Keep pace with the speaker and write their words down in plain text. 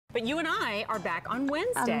But you and I are back on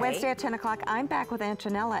Wednesday. On Wednesday at 10 o'clock. I'm back with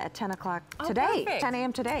Antonella at 10 o'clock today. Perfect. 10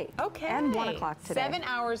 a.m. today. Okay. And 1 o'clock today. 7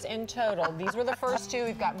 hours in total. These were the first two.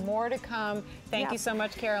 We've got more to come. Thank you so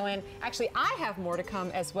much, Carolyn. Actually, I have more to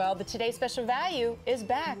come as well. The Today Special Value is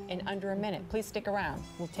back in under a minute. Please stick around.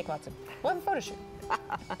 We'll have a photo shoot.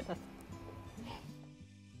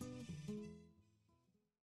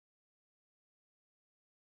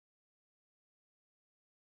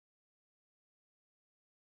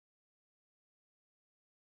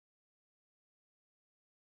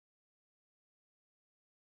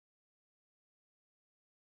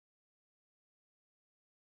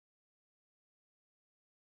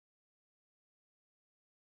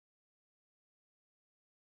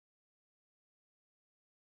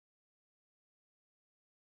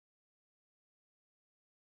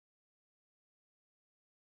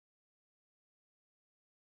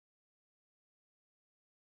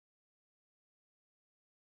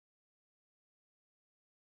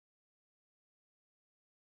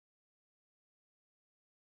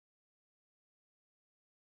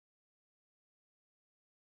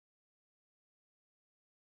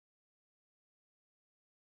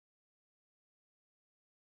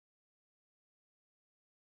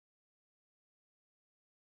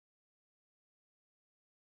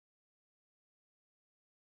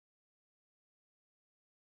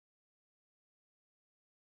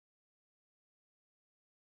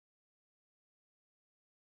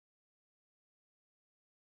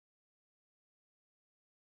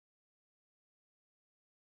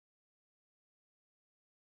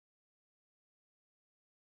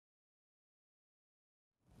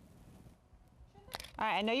 All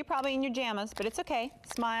right, I know you're probably in your jammas, but it's okay.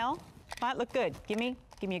 Smile. Smile, look good. Give me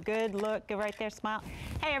a good look. Go right there, smile.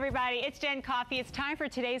 Hey everybody, it's Jen Coffee. It's time for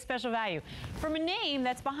today's special value. From a name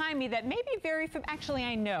that's behind me that may be actually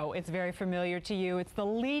I know it's very familiar to you. It's the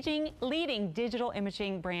leading digital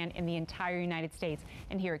imaging brand in the entire United States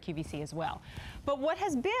and here at QVC as well. But what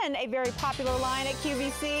has been a very popular line at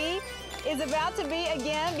QVC is about to be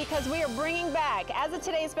again because we are bringing back, as of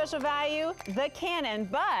today's special value, the Canon,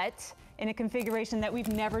 but in a configuration that we've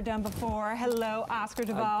never done before. Hello, Oscar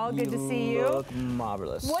Duvall. Good to see you. Look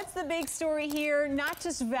marvelous. What's the big story here? Not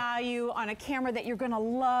just value on a camera that you're going to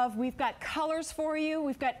love. We've got colors for you.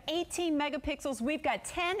 We've got 18 megapixels. We've got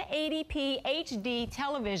 1080p HD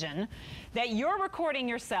television that you're recording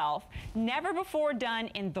yourself. Never before done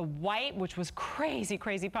in the white, which was crazy,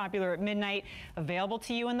 crazy popular at midnight. Available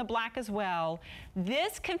to you in the black as well.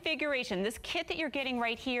 This configuration, this kit that you're getting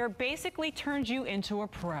right here, basically turns you into a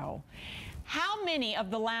pro. How many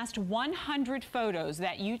of the last 100 photos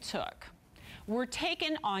that you took were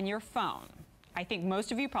taken on your phone? I think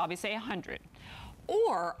most of you probably say 100.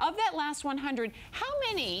 Or of that last 100, how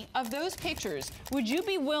many of those pictures would you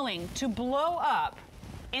be willing to blow up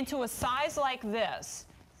into a size like this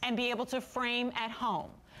and be able to frame at home?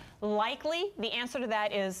 Likely, the answer to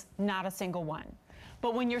that is not a single one.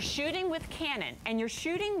 But when you're shooting with Canon and you're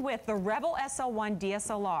shooting with the Rebel SL1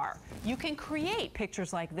 DSLR, you can create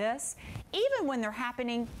pictures like this, even when they're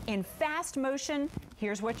happening in fast motion.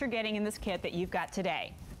 Here's what you're getting in this kit that you've got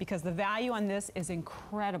today, because the value on this is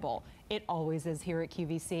incredible. It always is here at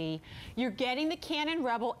QVC. You're getting the Canon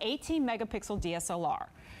Rebel 18 megapixel DSLR.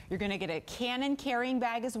 You're gonna get a Canon carrying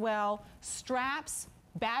bag as well, straps,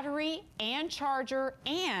 battery and charger,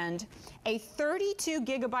 and a 32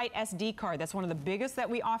 gigabyte SD card. That's one of the biggest that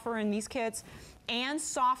we offer in these kits, and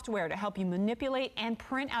software to help you manipulate and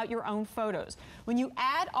print out your own photos. When you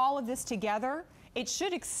add all of this together, it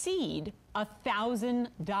should exceed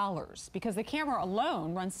 $1,000 because the camera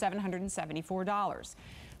alone runs $774.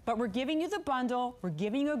 But we're giving you the bundle, we're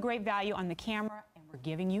giving you a great value on the camera, and we're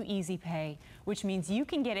giving you easy pay, which means you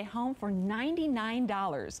can get it home for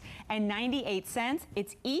 $99.98.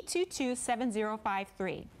 It's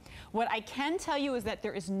E227053. What I can tell you is that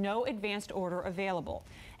there is no advanced order available.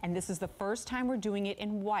 And this is the first time we're doing it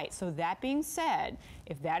in white. So that being said,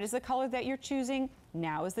 if that is the color that you're choosing,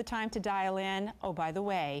 now is the time to dial in. Oh, by the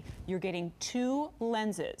way, you're getting 2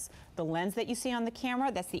 lenses. The lens that you see on the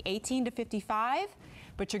camera, that's the 18 to 55,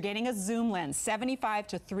 but you're getting a zoom lens, 75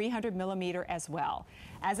 to 300 millimeter as well.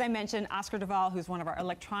 As I mentioned, Oscar Duvall, who's one of our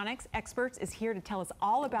electronics experts, is here to tell us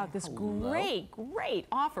all about this great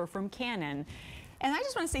offer from Canon. And I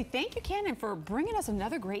just want to say thank you, Canon, for bringing us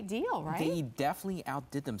another great deal, right? They definitely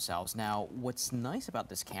outdid themselves. Now, what's nice about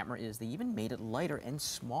this camera is they even made it lighter and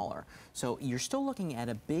smaller. So you're still looking at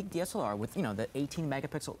a big DSLR with, you know, the 18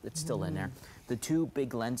 megapixel, it's still in there. The 2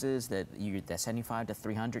 big lenses, that 75 to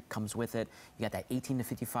 300 comes with it. You got that 18 to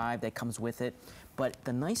 55 that comes with it. But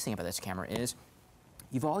the nice thing about this camera is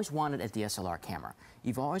You've always wanted a DSLR camera.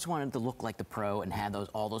 You've always wanted to look like the Pro and have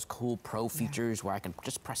all those cool Pro features where I can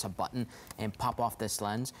just press a button and pop off this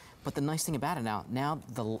lens. But the nice thing about it now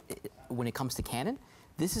when it comes to Canon,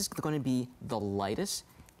 this is going to be the lightest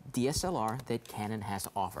DSLR that Canon has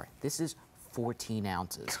to offer. This is 14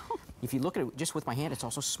 ounces. If you look at it just with my hand, it's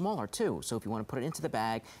also smaller too. So if you want to put it into the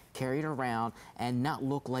bag, carry it around, and not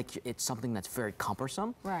look like it's something that's very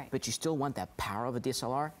cumbersome, but you still want that power of a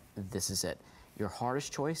DSLR, this is it. Your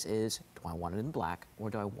hardest choice is, do I want it in black or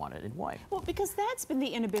do I want it in white? Well, because that's been the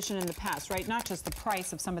inhibition in the past, right? Not just the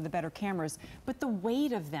price of some of the better cameras, but the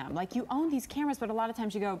weight of them. Like, you own these cameras, but a lot of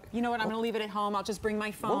times you go, you know what, I'm going to leave it at home. I'll just bring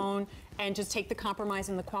my phone and just take the compromise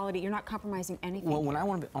in the quality. You're not compromising anything. Well, when I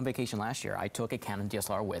went on vacation last year, I took a Canon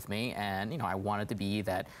DSLR with me, and, you know, I wanted to be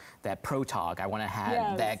that Pro Tog. I want to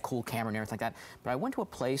have that cool camera and everything like that. But I went to a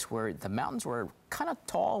place where the mountains were kind of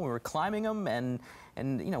tall. We were climbing them, and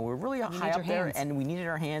you know, we're really high up there, and we needed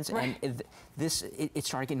our hands, and it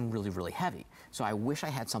started getting really, really heavy. So I wish I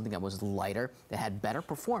had something that was lighter, that had better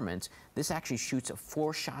performance. This actually shoots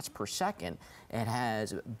 4 shots per second. It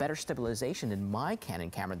has better stabilization than my Canon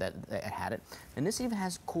camera that had it. And this even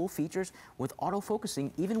has cool features with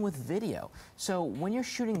autofocusing, even with video. So when you're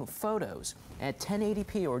shooting photos at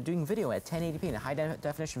 1080p or doing video at 1080p in a high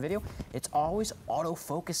definition video, it's always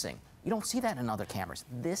autofocusing. You don't see that in other cameras.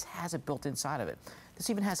 This has it built inside of it. This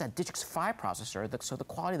even has that DSLR 5 processor, so the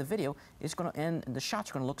quality of the video is going to, and the shots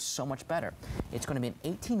are going to look so much better. It's going to be an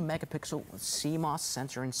 18 megapixel CMOS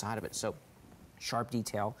sensor inside of it, so sharp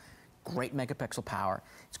detail, great megapixel power.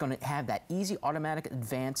 It's going to have that easy automatic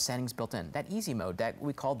advanced settings built in. That easy mode that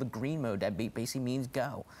we call the green mode, that basically means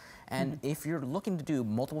go. And if you're looking to do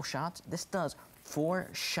multiple shots, this does 4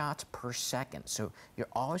 shots per second. So you're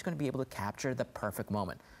always going to be able to capture the perfect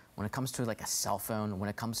moment. When it comes to like a cell phone, when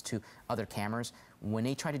it comes to other cameras, when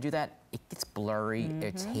they try to do that, it gets blurry,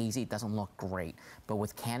 it's hazy, it doesn't look great. But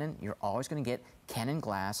with Canon, you're always going to get Canon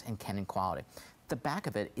glass and Canon quality. The back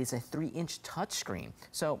of it is a 3-inch touchscreen.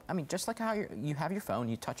 So, I mean, just like how you have your phone,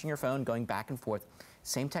 you're touching your phone, going back and forth,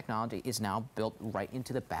 same technology is now built right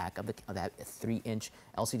into the back of that 3-inch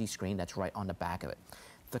LCD screen that's right on the back of it.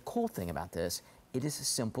 The cool thing about this, it is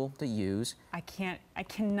simple to use. I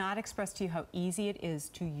cannot express to you how easy it is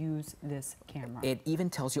to use this camera. It even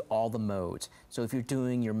tells you all the modes. So if you're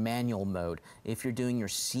doing your manual mode, if you're doing your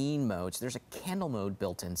scene modes, there's a candle mode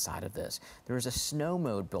built inside of this. There's a snow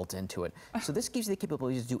mode built into it. So this gives you the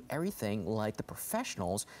capability to do everything like the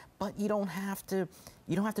professionals, but you don't have to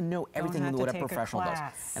know everything what a professional does.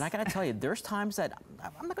 And I gotta tell you, there's times that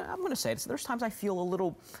I'm gonna say this. There's times I feel a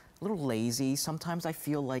little lazy. Sometimes I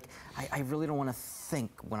feel like I really don't want to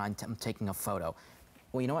think when I'm taking a photo.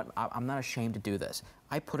 Well, you know what? I'm not ashamed to do this.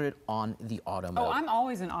 I put it on the auto mode. Oh, I'm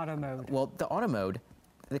always in auto mode. Well, the auto mode,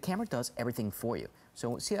 the camera does everything for you.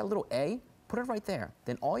 So see that little A? Put it right there.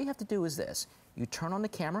 Then all you have to do is this. You turn on the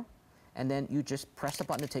camera, and then you just press the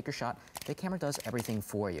button to take your shot. The camera does everything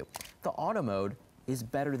for you. The auto mode is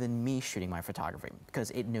better than me shooting my photography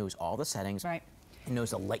because it knows all the settings. Right. It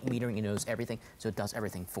knows the light metering, it knows everything, so it does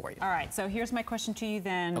everything for you. All right, so here's my question to you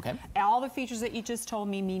then. Okay. All the features that you just told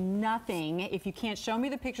me mean nothing if you can't show me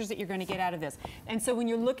the pictures that you're going to get out of this. And so when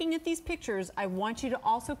you're looking at these pictures, I want you to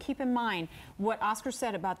also keep in mind what Oscar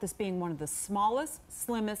said about this being one of the smallest,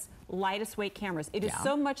 slimmest, lightest weight cameras. It is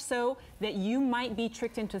so much so that you might be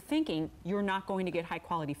tricked into thinking you're not going to get high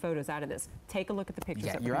quality photos out of this. Take a look at the pictures.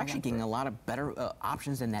 Yeah, you're actually getting a lot of better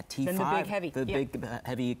options than that T5. Than the big heavy. The big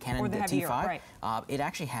heavy Canon or the heavier, T5. Right. It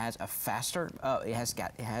actually has a faster, it has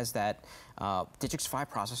that DSLR 5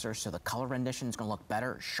 processor, so the color rendition is going to look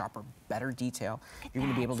better, sharper, better detail. You're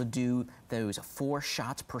going to be able to do those 4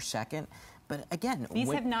 shots per second. But again,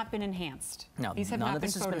 these have not been enhanced. No, these have none not of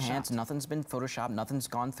this been has been enhanced. Nothing's been photoshopped. Nothing's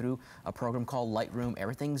gone through a program called Lightroom.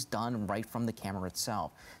 Everything's done right from the camera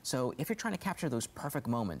itself. So if you're trying to capture those perfect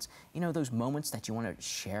moments, you know, those moments that you want to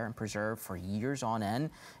share and preserve for years on end,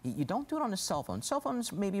 you don't do it on a cell phone. Cell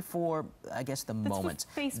phones maybe for, I guess, the moments.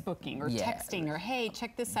 For Facebooking or texting or, hey,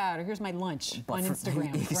 check this out, or here's my lunch on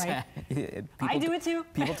Instagram, right? I do it too.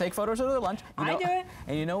 People take photos of their lunch. I do it.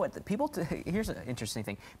 And you know what? Here's an interesting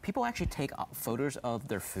thing. People actually take photos of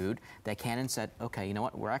their food that Canon said, okay, you know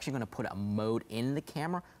what? We're actually going to put a mode in the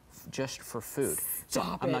camera just for food.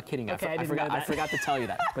 I'm not kidding. Okay, I forgot to tell you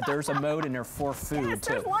that. But there's a mode in there for food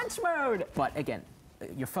too. There's lunch mode. But again,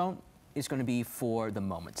 your phone is going to be for the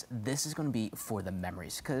moments. This is going to be for the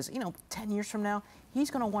memories. Because, you know, 10 years from now,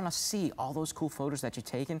 he's going to want to see all those cool photos that you've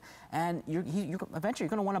taken, and eventually you're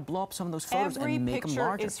going to want to blow up some of those photos and make them larger.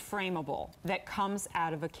 Every picture is frameable that comes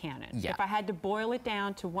out of a Canon. Yeah. If I had to boil it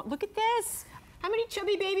down to one, look at this. How many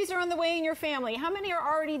chubby babies are on the way in your family? How many are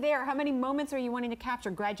already there? How many moments are you wanting to capture?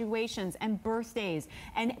 Graduations and birthdays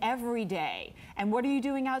and every day. And what are you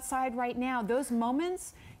doing outside right now? Those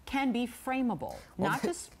moments can be frameable, not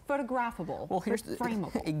just photographable, but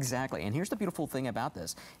frameable. Exactly, and here's the beautiful thing about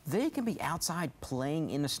this. They can be outside playing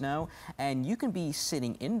in the snow, and you can be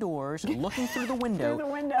sitting indoors, looking through the window,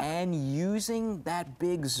 and using that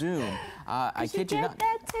big zoom. I kid you not.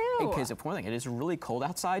 That too. Because for one thing, it is really cold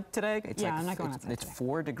outside today. It's I'm not going outside It's today.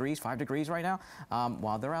 4 degrees, 5 degrees right now.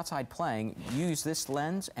 While they're outside playing, use this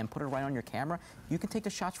lens and put it right on your camera. You can take the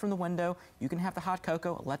shots from the window. You can have the hot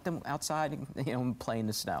cocoa. Let them outside, and play in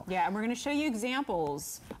the snow. Yeah, and we're going to show you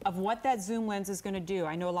examples of what that zoom lens is going to do.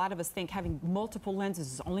 I know a lot of us think having multiple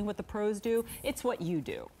lenses is only what the pros do. It's what you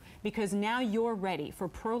do. Because now you're ready for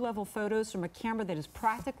pro-level photos from a camera that is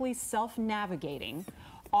practically self-navigating,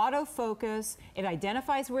 autofocus, it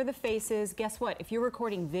identifies where the face is. Guess what? If you're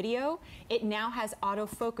recording video, it now has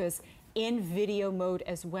autofocus in video mode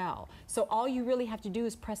as well. So all you really have to do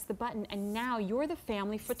is press the button, and now you're the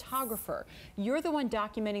family photographer. You're the one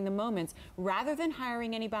documenting the moments rather than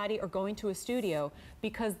hiring anybody or going to a studio,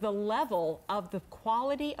 because the level of the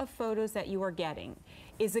quality of photos that you are getting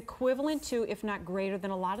is equivalent to, if not greater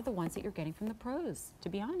than, a lot of the ones that you're getting from the pros, to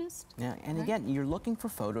be honest. Yeah, and again, you're looking for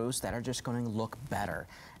photos that are just going to look better.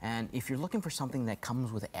 And if you're looking for something that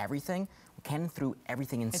comes with everything, Canon threw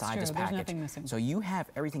everything inside this package. There's nothing missing. So you have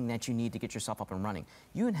everything that you need to get yourself up and running.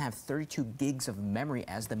 You can have 32 gigs of memory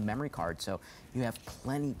as the memory card, so you have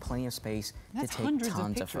plenty of space to take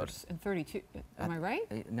tons of photos. And 32, am I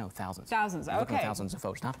right? No, thousands. Thousands, You're looking at okay. thousands of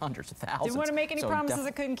photos, not hundreds of thousands. Didn't want to make any promises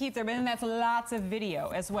I couldn't keep there, but then that's lots of video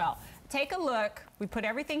as well. Take a look. We put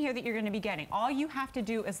everything here that you're going to be getting. All you have to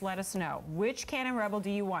do is let us know, which Canon Rebel do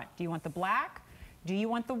you want? Do you want the black? Do you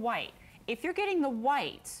want the white? If you're getting the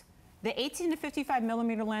white, the 18 to 55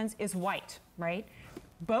 millimeter lens is white, right?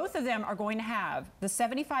 Both of them are going to have the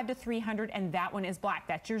 75 to 300, and that one is black.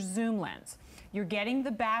 That's your zoom lens. You're getting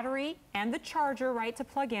the battery and the charger, right, to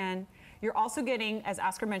plug in. You're also getting, as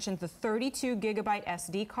Oscar mentioned, the 32 gigabyte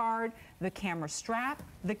SD card, the camera strap,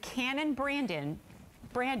 the Canon branded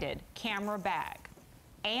camera bag,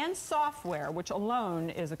 and software, which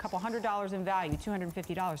alone is a couple $100 in value,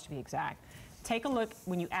 $250 to be exact. Take a look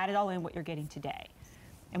when you add it all in what you're getting today.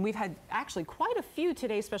 And we've had actually quite a few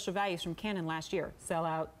today's special values from Canon last year. Sell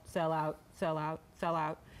out, sell out, sell out, sell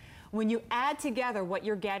out. When you add together what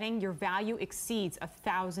you're getting, your value exceeds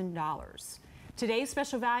 $1,000. Today's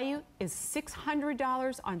special value is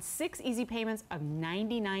 $600 on 6 easy payments of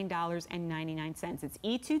 $99.99. It's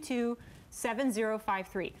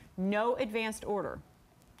E227053. No advanced order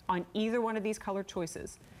on either one of these color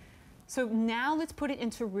choices. So now let's put it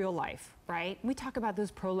into real life, right? We talk about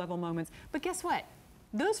those pro-level moments, but guess what?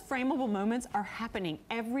 Those frameable moments are happening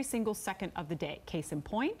every single second of the day. Case in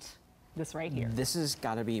point, this right here. This has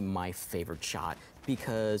got to be my favorite shot,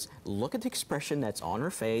 because look at the expression that's on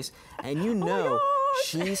her face, and you know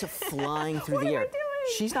she's flying through the air.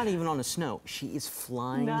 She's not even on the snow. She is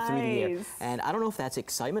flying through the air. And I don't know if that's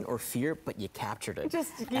excitement or fear, but you captured it.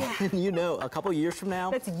 And you know, a couple years from now.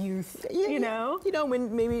 That's youth, you know,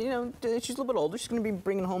 when maybe, she's a little bit older, she's going to be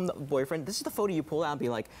bringing home the boyfriend. This is the photo you pull out and be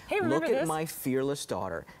like, hey, look at my fearless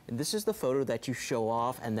daughter. And this is the photo that you show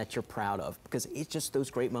off and that you're proud of, because it's just those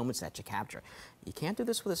great moments that you capture. You can't do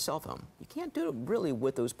this with a cell phone. You can't do it really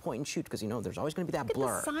with those point and shoot, because there's always going to be that blur.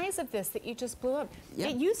 Look at the size of this that you just blew up. Yeah.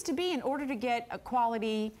 It used to be, in order to get a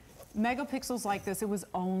quality megapixels like this, it was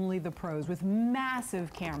only the pros with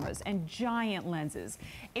massive cameras and giant lenses.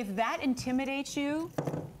 If that intimidates you,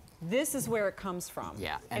 this is where it comes from.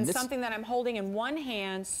 Yeah, and something that I'm holding in one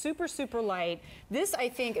hand, super, super light. This, I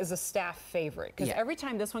think, is a staff favorite, because every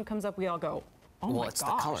time this one comes up, we all go, oh my gosh. It's the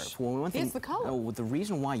color. Well, one thing, it's the color. The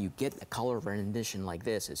reason why you get a color rendition like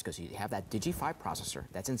this is because you have that Digi5 processor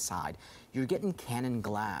that's inside. You're getting Canon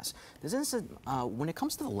glass. This isn't, when it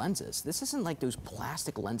comes to the lenses, this isn't like those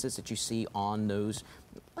plastic lenses that you see on those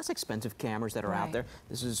less expensive cameras that are out there.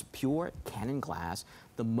 This is pure Canon glass.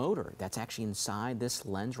 The motor that's actually inside this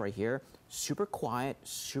lens right here, super quiet,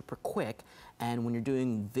 super quick, and when you're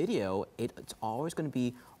doing video, it's always going to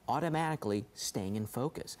be automatically staying in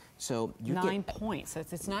focus. So you 9 points.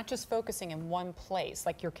 It's not just focusing in one place,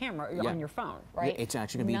 like your camera on your phone, right? It's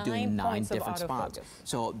actually going to be doing 9 different spots. Autofocus.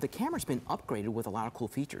 So the camera's been upgraded with a lot of cool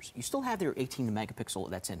features. You still have your 18 megapixel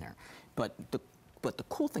that's in there, but the But the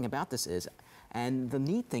cool thing about this is, and the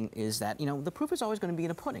neat thing is that, you know, the proof is always going to be in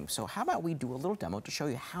the pudding. So how about we do a little demo to show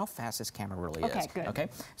you how fast this camera really is. Okay, good. Okay,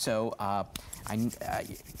 so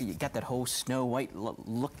you got that whole Snow White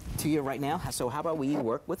look to you right now. So how about we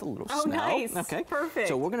work with a little snow? Nice. Okay, Perfect.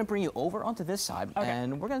 So we're going to bring you over onto this side,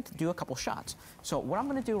 and we're going to do a couple shots. So what I'm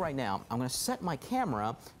going to do right now, I'm going to set my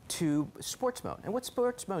camera to sports mode. And what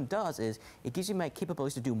sports mode does is it gives you my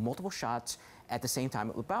capabilities to do multiple shots at the same time,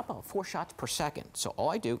 about 4 shots per second. So all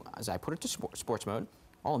I do is I put it to sports mode.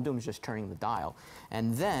 All I'm doing is just turning the dial.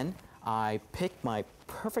 And then I pick my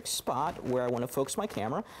perfect spot where I want to focus my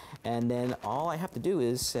camera. And then all I have to do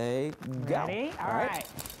is say, go. Ready? All right.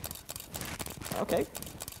 Okay,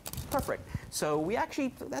 perfect. So we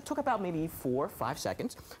actually, that took about maybe 4 or 5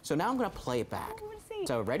 seconds. So now I'm going to play it back. Oh, let's see.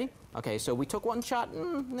 So ready? Okay, so we took one shot.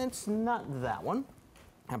 It's not that one.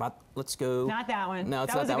 How about, let's go. Not that one. No,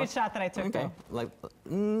 it's that not was that a one. good shot that I took. Okay, Though. like,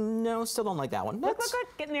 no, still don't like that one. Look,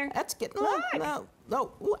 getting there. That's getting, Look.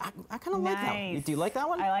 no, ooh, I kind of like that one. Do you like that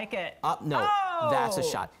one? I like it. No, that's a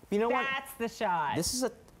shot. You know what? That's the shot.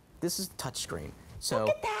 This is touch screen. So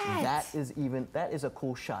Look at that. that is a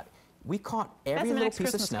cool shot. We caught every That's a little nice piece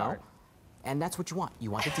of Christmas snow, card. and that's what you want. You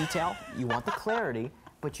want the detail, you want the clarity,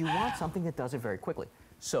 but you want something that does it very quickly.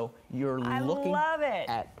 So you're looking love it.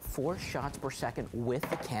 at 4 shots per second with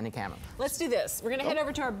the Canon camera. Let's do this. We're going to head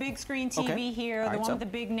over to our big screen TV here, the one with the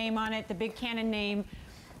big name on it, the big Canon name.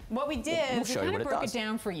 What we did is we kind of broke it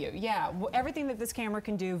down for you. Yeah, everything that this camera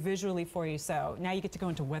can do visually for you. So now you get to go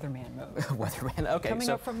into weatherman mode. Weatherman, okay. Coming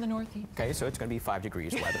up from the northeast. Okay, so it's going to be 5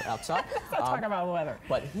 degrees weather outside. Let's talk about weather.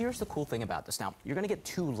 But here's the cool thing about this. Now, you're going to get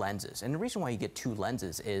 2 lenses. And the reason why you get 2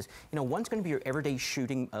 lenses is, you know, one's going to be your everyday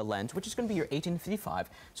shooting lens, which is going to be your 18-55.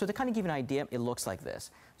 So to kind of give you an idea, it looks like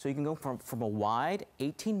this. So you can go from a wide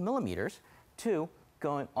 18 millimeters to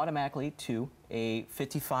going automatically to a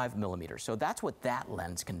 55 millimeters. So that's what that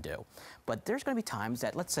lens can do. But there's going to be times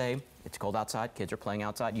that, let's say, it's cold outside, kids are playing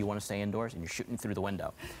outside, you want to stay indoors, and you're shooting through the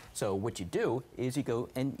window. So what you do is you go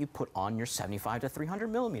and you put on your 75 to 300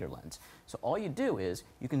 millimeter lens. So all you do is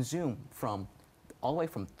you can zoom from all the way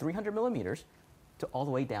from 300 millimeters to all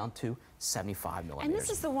the way down to 75 millimeters. And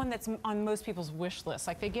this is the one that's on most people's wish list.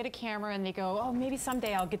 Like they get a camera and they go, oh, maybe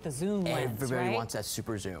someday I'll get the zoom lens, Everybody wants that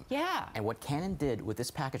super zoom. Yeah. And what Canon did with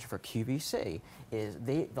this package for QVC is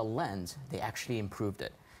the lens, they actually improved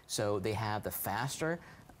it. So they have the faster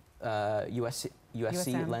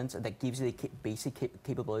USM lens that gives you the basic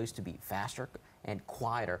capabilities to be faster and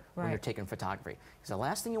quieter when you're taking photography. Because the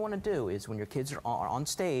last thing you want to do is when your kids are on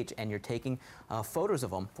stage and you're taking photos of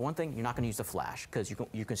them, for one thing, you're not going to use the flash because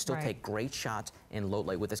you can still take great shots in low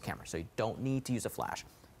light with this camera. So you don't need to use a flash.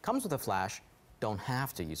 Comes with a flash, don't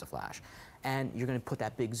have to use a flash. And you're going to put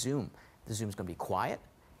that big zoom. The zoom's going to be quiet,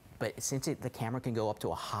 but since the camera can go up to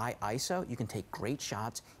a high ISO, you can take great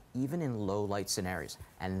shots even in low light scenarios.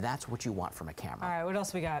 And that's what you want from a camera. All right, what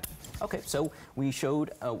else we got? Okay, so we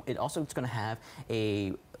showed, it's going to have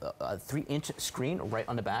a 3-inch screen right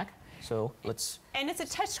on the back. So let's... And it's a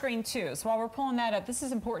touch screen too. So while we're pulling that up, this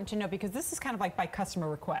is important to know because this is kind of like by customer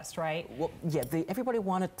request, right? Well, yeah, everybody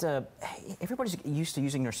wanted to, everybody's used to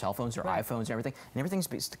using their cell phones or iPhones and everything's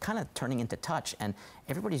kind of turning into touch, and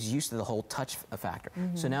everybody's used to the whole touch factor.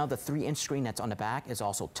 So now the 3-inch screen that's on the back is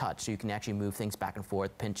also touch, so you can actually move things back and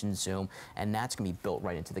forth, pinch and zoom, and that's going to be built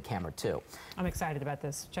right into the camera too. I'm excited about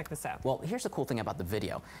this. Check this out. Well, here's the cool thing about the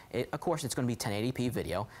video. Of course, it's going to be 1080p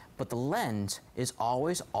video, but the lens is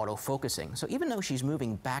always autofocusing. So even though she's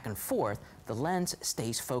moving back and forth, the lens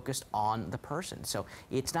stays focused on the person. So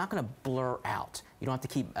it's not going to blur out. You don't have to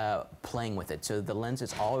keep playing with it. So the lens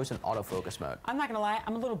is always in autofocus mode. I'm not going to lie,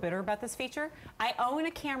 I'm a little bitter about this feature. I own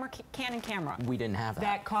a Canon camera. We didn't have that.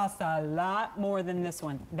 That costs a lot more than this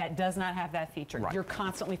one. That does not have that feature. Right. You're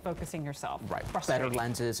constantly focusing yourself. Right. Better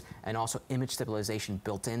lenses and also image stabilization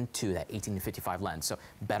built into that 18-55 lens. So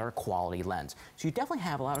better quality lens. So you definitely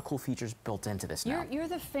have a lot of cool features built into this now. You're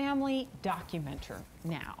the family documenter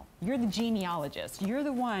now. You're the genealogist. You're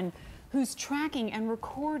the one who's tracking and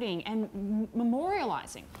recording and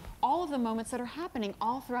memorializing all of the moments that are happening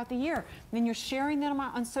all throughout the year. Then you're sharing them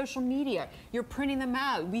on social media. You're printing them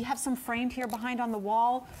out. We have some framed here behind on the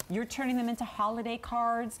wall. You're turning them into holiday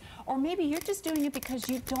cards. Or maybe you're just doing it because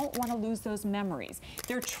you don't want to lose those memories.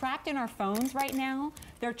 They're trapped in our phones right now.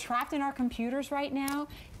 They're trapped in our computers right now.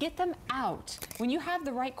 Get them out. When you have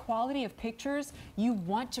the right quality of pictures, you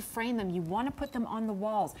want to frame them. You want to put them on the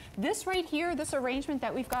walls. This right here, this arrangement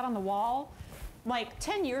that we've got on the wall, like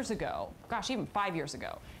 10 years ago, gosh, even 5 years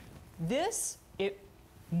ago,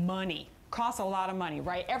 money, costs a lot of money,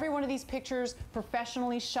 right? Every one of these pictures,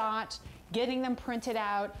 professionally shot, getting them printed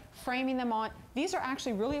out, framing them on. These are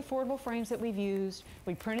actually really affordable frames that we've used.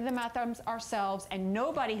 We printed them out ourselves, and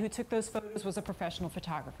nobody who took those photos was a professional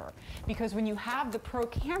photographer. Because when you have the pro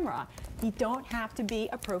camera, you don't have to be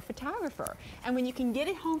a pro photographer. And when you can get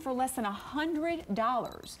it home for less than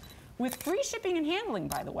 $100, with free shipping and handling,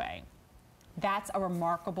 by the way, that's a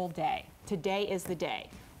remarkable day. Today is the day.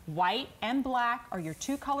 White and black are your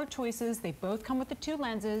two color choices. They both come with the two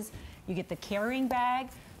lenses. You get the carrying bag,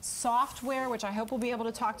 software, which I hope we'll be able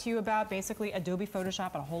to talk to you about, basically Adobe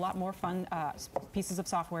Photoshop and a whole lot more fun pieces of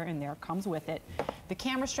software in there comes with it. The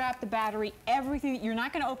camera strap, the battery, everything. You're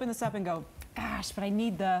not going to open this up and go, gosh, but I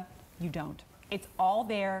need the, you don't. It's all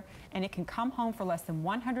there, and it can come home for less than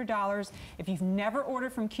 $100. If you've never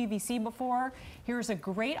ordered from QVC before, here's a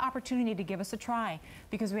great opportunity to give us a try,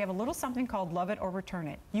 because we have a little something called Love It or Return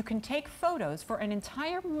It. You can take photos for an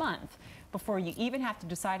entire month before you even have to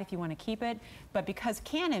decide if you want to keep it. But because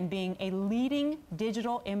Canon, being a leading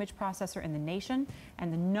digital image processor in the nation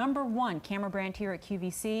and the #1 camera brand here at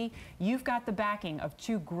QVC, you've got the backing of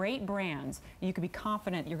two great brands. You can be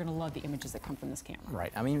confident you're going to love the images that come from this camera.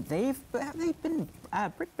 Right. I mean, they've been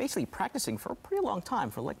basically practicing for a pretty long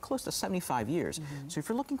time, for like close to 75 years. So if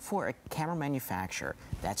you're looking for a camera manufacturer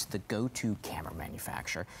that's the go-to camera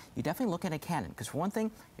manufacturer, you definitely look at a Canon, because for one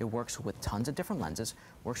thing, it works with tons of different lenses,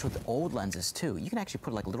 works with old lenses too. You can actually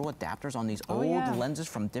put like little adapters on these old lenses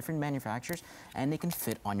from different manufacturers, and they can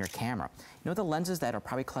fit on your camera. You know the lenses that are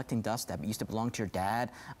probably collecting dust that used to belong to your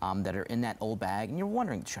dad, that are in that old bag, and you're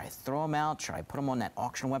wondering, should I throw them out? Should I put them on that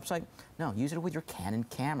auction website? No, use it with your Canon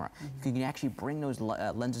camera. You can actually bring those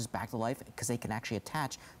lenses back to life, because they can actually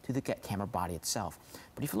attach to the camera body itself.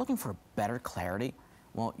 But if you're looking for better clarity,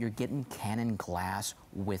 well, you're getting Canon glass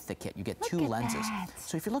with the kit. You get two lenses.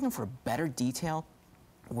 So if you're looking for better detail,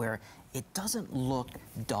 where it doesn't look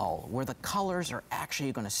dull, where the colors are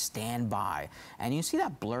actually going to stand by, and you see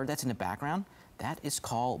that blur that's in the background? That is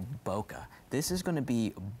called bokeh. This is going to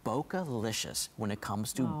be bokeh-licious when it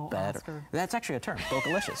comes to better. Oscar. That's actually a term,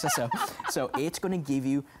 bokeh-licious. So it's going to give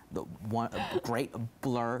you the a great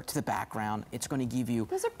blur to the background. It's going to give you.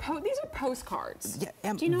 These are postcards.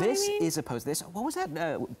 Yeah, do you know this what I mean? is a post. What was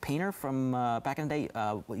that painter from back in the day?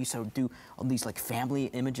 What used to do all these like family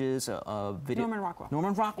images, video. Norman Rockwell.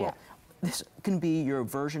 Norman Rockwell. Yeah. This can be your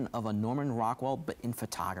version of a Norman Rockwell, but in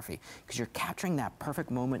photography, because you're capturing that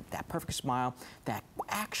perfect moment, that perfect smile, that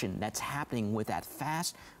action that's happening with that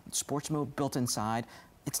fast sports mode built inside.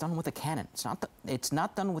 It's done with a Canon. It's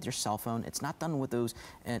not done with your cell phone. It's not done with those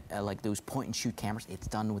like those point and shoot cameras. It's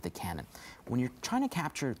done with a Canon. When you're trying to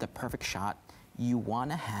capture the perfect shot, you want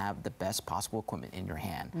to have the best possible equipment in your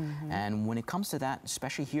hand. And when it comes to that,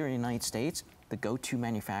 especially here in the United States, the go-to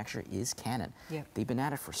manufacturer is Canon. They've been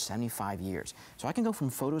at it for 75 years. So I can go from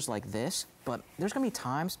photos like this, but there's going to be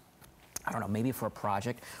times, I don't know, maybe for a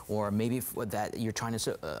project, or maybe that you're trying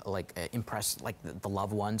to impress like the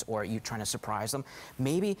loved ones, or you're trying to surprise them.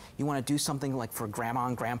 Maybe you want to do something like for grandma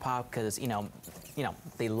and grandpa, because you know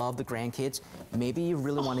they love the grandkids. Maybe you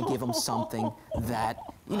really want to give them something that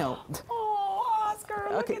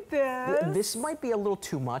Look at this. This might be a little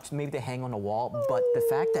too much, maybe to hang on the wall, but the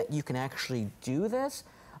fact that you can actually do this,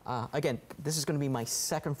 again, this is going to be my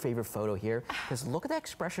second favorite photo here, because look at that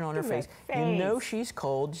expression on her face. You know she's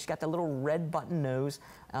cold. She's got that little red button nose,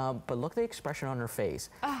 but look at the expression on her face.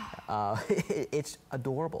 It's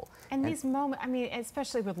adorable. And these moments, I mean,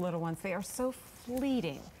 especially with little ones, they are so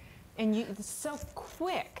fleeting, and it's so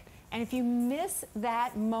quick. And if you miss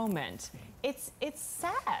that moment, it's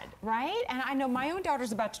sad, right? And I know my own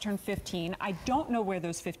daughter's about to turn 15. I don't know where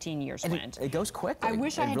those 15 years went. It goes quickly. I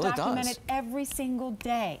wish I had documented every single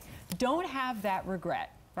day. Don't have that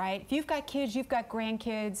regret, right? If you've got kids, you've got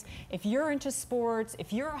grandkids, if you're into sports,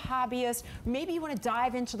 if you're a hobbyist, maybe you want to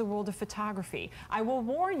dive into the world of photography. I will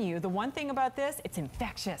warn you, the one thing about this, it's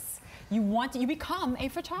infectious. You become a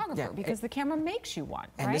photographer because the camera makes you one,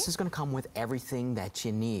 and this is going to come with everything that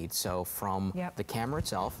you need. So from the camera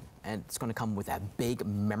itself, and it's going to come with that big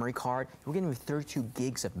memory card. We're getting 32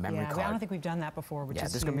 gigs of memory card. I don't think we've done that before, which is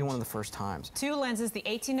this is going to be one of the first times. Two lenses, the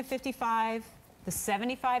 18 to 55, the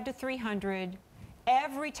 75 to 300.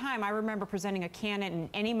 Every time I remember presenting a Canon in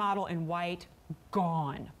any model in white,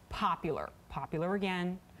 gone. Popular. Popular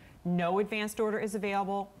again. No advanced order is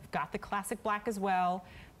available. We've got the classic black as well.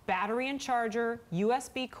 Battery and charger,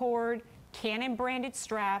 USB cord, Canon branded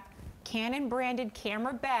strap, Canon branded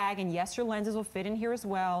camera bag, and yes, your lenses will fit in here as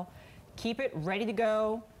well. Keep it ready to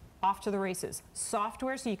go, off to the races.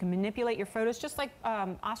 Software so you can manipulate your photos just like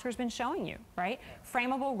Oscar's been showing you, right?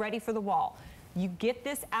 Frameable, ready for the wall. You get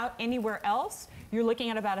this out anywhere else, you're looking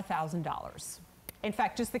at about $1,000. In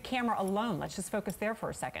fact, just the camera alone, let's just focus there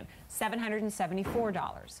for a second,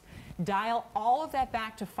 $774. Dial all of that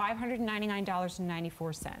back to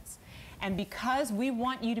 $599.94. And because we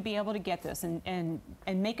want you to be able to get this and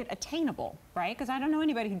make it attainable, right? Because I don't know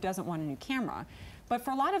anybody who doesn't want a new camera, but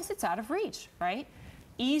for a lot of us, it's out of reach, right?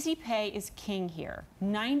 Easy Pay is king here.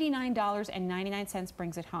 $99.99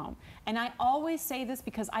 brings it home. And I always say this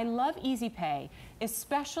because I love Easy Pay,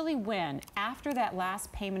 especially when, after that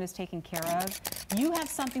last payment is taken care of, you have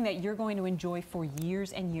something that you're going to enjoy for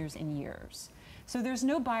years and years and years. So there's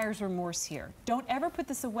no buyer's remorse here. Don't ever put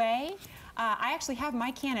this away. I actually have my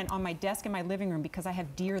Canon on my desk in my living room because I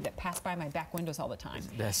have deer that pass by my back windows all the time.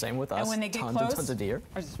 The same with us. And when they get tons close, and tons of deer.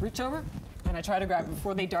 I just reach over and I try to grab it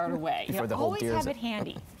before they dart away. Before the whole always deer have it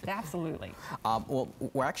handy. Absolutely. Well,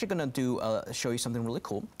 we're actually going to show you something really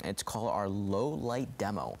cool. It's called our low light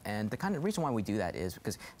demo. And the kind of reason why we do that is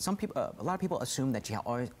because some people, a lot of people assume that you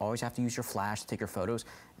always have to use your flash to take your photos.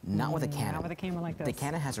 Not with a Canon. Not with a camera like this. The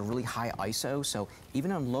Canon has a really high ISO, so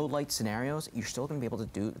even in low light scenarios, you're still going to be able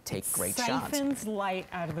to take great shots. Siphons light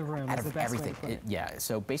out of the room. Out is of the best everything. way to put it. Yeah.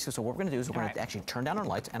 So basically, what we're going to do is we're going to actually turn down our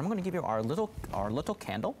lights, and I'm going to give you our little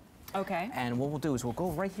candle. Okay. And what we'll do is we'll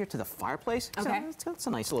go right here to the fireplace. Okay. So it's a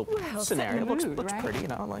nice little Well, scenario. It looks right? pretty, you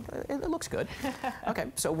know, like it looks good. Okay.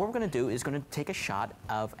 So what we're going to do is going to take a shot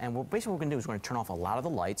of, and basically what we're going to do is we're going to turn off a lot of the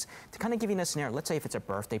lights to kind of give you a scenario. Let's say if it's a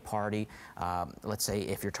birthday party, let's say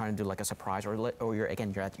if you're trying to do like a surprise, or you're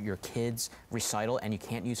at your kid's recital and you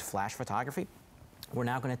can't use flash photography. We're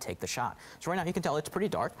now going to take the shot. So right now you can tell it's pretty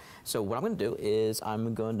dark. So what I'm going to do is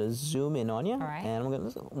I'm going to zoom in on you. All right. And I'm going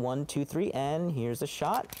to 1, 2, 3, and here's the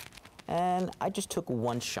shot. And I just took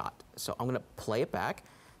one shot. So I'm going to play it back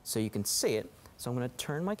so you can see it. So I'm going to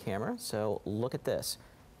turn my camera. So look at this.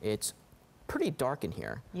 It's pretty dark in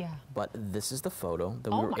here. Yeah. But this is the photo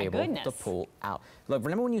that Oh we were my able goodness. to pull out. Look,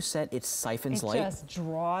 remember when you said it siphons light? It just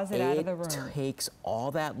draws it out of the room. It takes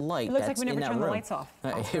all that light It looks that's like we in never that turned the room. lights off.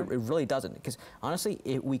 It really doesn't, because honestly,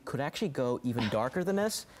 we could actually go even darker than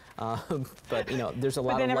this, but you know, there's a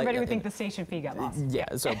lot But then of light. everybody would think the station fee got lost.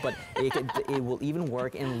 Yeah. So, but it will even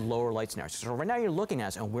work in lower light scenarios. So right now you're looking at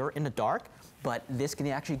us, and we're in the dark. But this can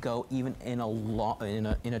actually go even in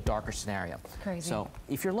a darker scenario. Crazy. So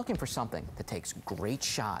if you're looking for something that takes great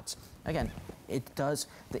shots, again, it does.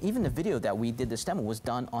 Even the video that we did this demo was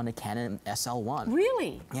done on a Canon SL1.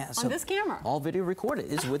 Really? Yeah. So on this camera? All video recorded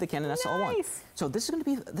is with the Canon SL1. Nice. So this is going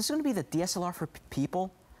to be the DSLR for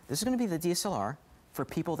people. This is going to be the DSLR for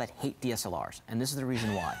people that hate DSLRs, and this is the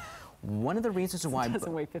reason why. One of the reasons why It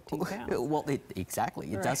doesn't weigh 15 pounds. Well,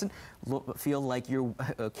 exactly. It Right. doesn't feel like you're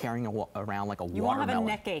carrying around like a watermelon. You won't have a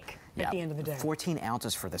neck ache Yeah, at the end of the day. 14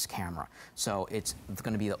 ounces for this camera. So it's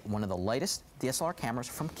going to be one of the lightest DSLR cameras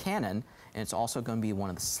from Canon, and it's also going to be one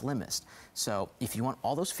of the slimmest. So if you want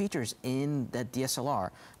all those features in that DSLR,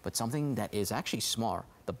 but something that is actually smaller,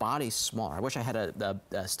 the body's smaller. I wish I had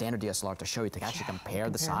a standard DSLR to show you to actually compare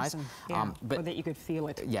the size. Yeah, But or that you could feel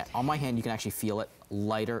it. yeah, on my hand you can actually feel it.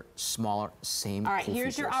 Lighter, smaller, same. All right, cool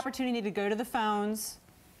here's your features. opportunity to go to the phones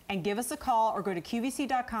and give us a call, or go to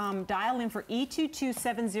QVC.com, dial in for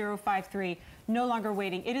E227053. No longer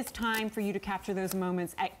waiting. It is time for you to capture those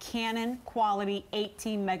moments at Canon quality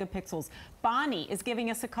 18 megapixels. Bonnie is giving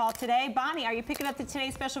us a call today. Bonnie, are you picking up the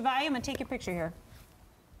today's special value? I'm going to take your picture here.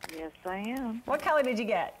 Yes, I am. What color did you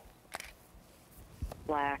get?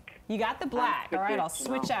 Black. You got the black. All right, I'll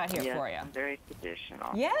switch out here yes, for you. Very traditional.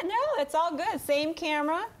 Yeah, no, it's all good. Same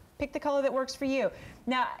camera. Pick the color that works for you.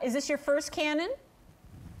 Now, is this your first Canon?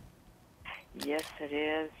 Yes, it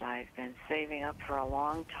is. I've been saving up for a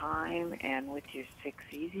long time, and with your 6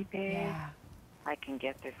 Easy Pays, I can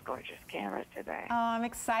get this gorgeous camera today. Oh, I'm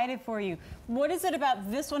excited for you. What is it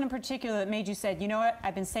about this one in particular that made you say, you know what,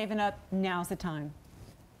 I've been saving up, now's the time?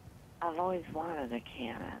 I've always wanted a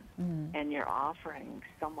Canon, and you're offering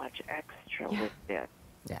so much extra with it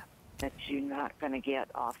Yeah. that you're not going to get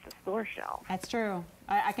off the store shelf. That's true.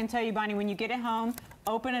 I can tell you, Bonnie, when you get it home,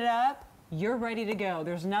 open it up, you're ready to go.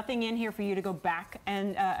 There's nothing in here for you to go back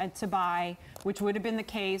and to buy, which would have been the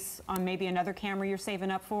case on maybe another camera you're saving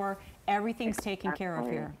up for. Everything's taken care of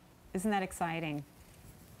here. Isn't that exciting?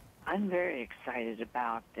 I'm very excited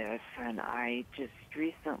about this, and I just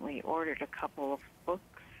recently ordered a couple of books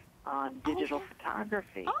on digital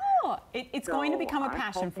photography. Oh, it's going to become a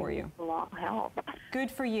passion for you. This will all help.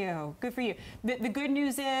 Good for you. Good for you. The good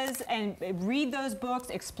news is, and read those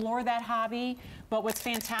books, explore that hobby. But what's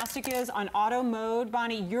fantastic is on auto mode,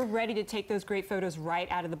 Bonnie, you're ready to take those great photos right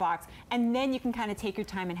out of the box. And then you can kind of take your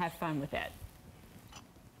time and have fun with it.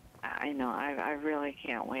 I know. I really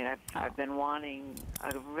can't wait. I've been wanting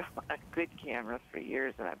a good camera for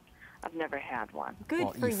years, and I've never had one. Good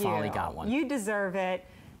Well, for you finally got one. You deserve it.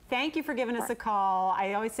 Thank you for giving us a call.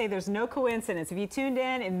 I always say there's no coincidence. If you tuned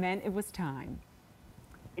in, it meant it was time.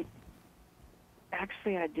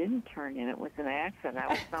 Actually, I didn't turn in. It was an accident. I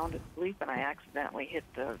was sound asleep, and I accidentally hit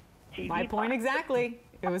the TV My point button. exactly.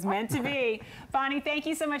 It was meant to be. Bonnie, thank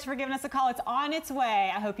you so much for giving us a call. It's on its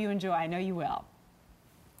way. I hope you enjoy. I know you will.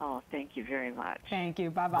 Oh, thank you very much. Thank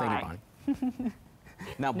you. Bye-bye. Thank you, Bonnie.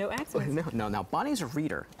 Now, No accidents. Now Bonnie's a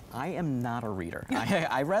reader. I am not a reader.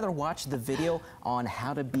 I rather watch the video on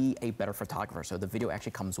how to be a better photographer. So the video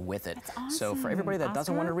actually comes with it. That's awesome. So for everybody that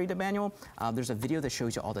doesn't want to Oscar? read the manual, there's a video that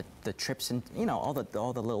shows you all the trips and all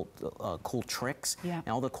the little cool tricks and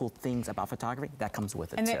all the cool things about photography. That comes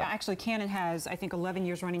with it And too. actually, Canon has, I think, 11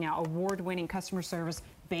 years running now, award-winning customer service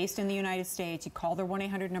based in the United States. You call their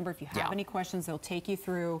 1-800 number if you have any questions. They'll take you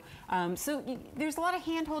through. There's a lot of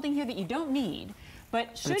hand-holding here that you don't need.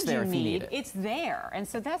 But should you need, it's there. And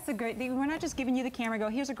so that's the great thing. We're not just giving you the camera, go,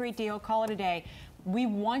 here's a great deal, call it a day. We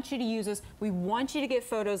want you to use this. We want you to get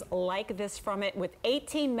photos like this from it with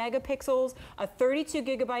 18 megapixels, a 32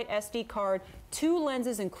 gigabyte SD card, 2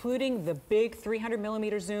 lenses, including the big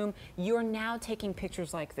 300mm zoom. You're now taking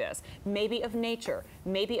pictures like this, maybe of nature,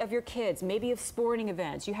 maybe of your kids, maybe of sporting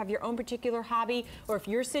events. You have your own particular hobby, or if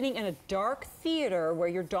you're sitting in a dark theater where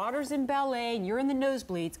your daughter's in ballet and you're in the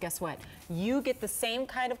nosebleeds, guess what? You get the same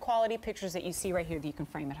kind of quality pictures that you see right here that you can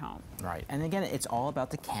frame at home. Right, and again, it's all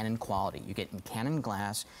about the Canon quality. You get Canon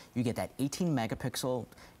glass, you get that 18 megapixel,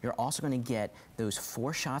 you're also going to get those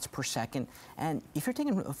 4 shots per second, and if you're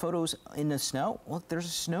taking photos in the snow, well, there's a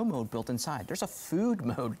snow mode built inside. There's a food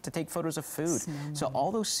mode to take photos of food. So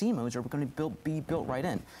all those C modes are going to be built right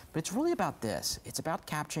in. But it's really about this. It's about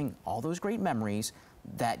capturing all those great memories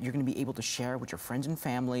that you're going to be able to share with your friends and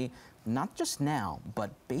family, not just now, but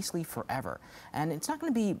basically forever. And it's not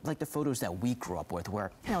going to be like the photos that we grew up with, where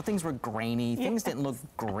things were grainy, things didn't look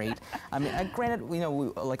great. I mean, granted,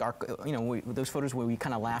 like our, those photos where we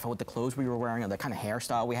kind of laugh at what the clothes we were wearing or the kind of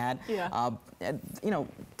hairstyle we had.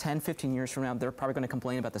 10, 15 years from now, they're probably going to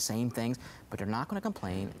complain about the same things, but they're not going to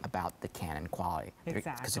complain about the Canon quality.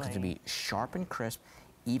 Exactly. Because it's going to be sharp and crisp.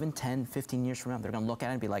 Even 10, 15 years from now, they're going to look at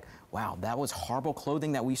it and be like, wow, that was horrible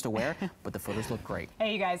clothing that we used to wear, but the photos look great.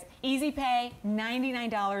 Hey, you guys, easy pay,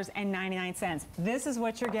 $99.99. This is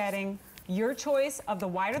what you're getting. Your choice of the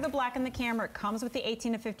white or the black in the camera. It comes with the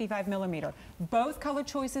 18 to 55 millimeter. Both color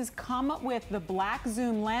choices come with the black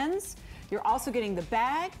zoom lens. You're also getting the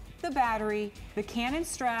bag, the battery, the Canon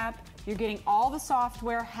strap. You're getting all the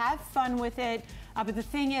software. Have fun with it. But the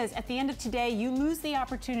thing is, at the end of today, you lose the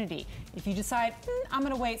opportunity. If you decide, I'm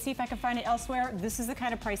going to wait, see if I can find it elsewhere, this is the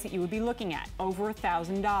kind of price that you would be looking at, over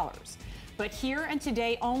 $1,000. But here and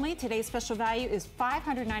today only, today's special value is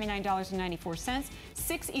 $599.94,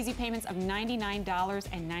 6 easy payments of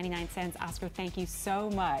 $99.99. Oscar, thank you so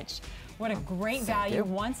much. What a great value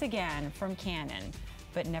once again from Canon,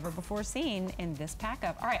 but never before seen in this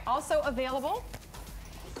pack-up. All right, also available,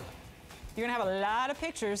 you're gonna have a lot of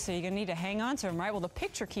pictures, so you're gonna need to hang on to them, right? Well, the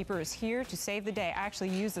Picture Keeper is here to save the day. I actually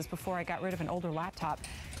used this before I got rid of an older laptop.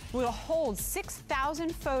 We'll hold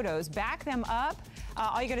 6,000 photos, back them up.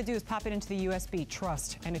 All you gotta do is pop it into the USB,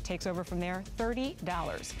 trust, and it takes over from there,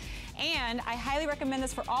 $30. And I highly recommend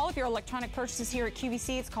this for all of your electronic purchases here at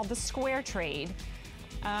QVC. It's called the Square Trade.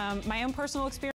 My own personal experience.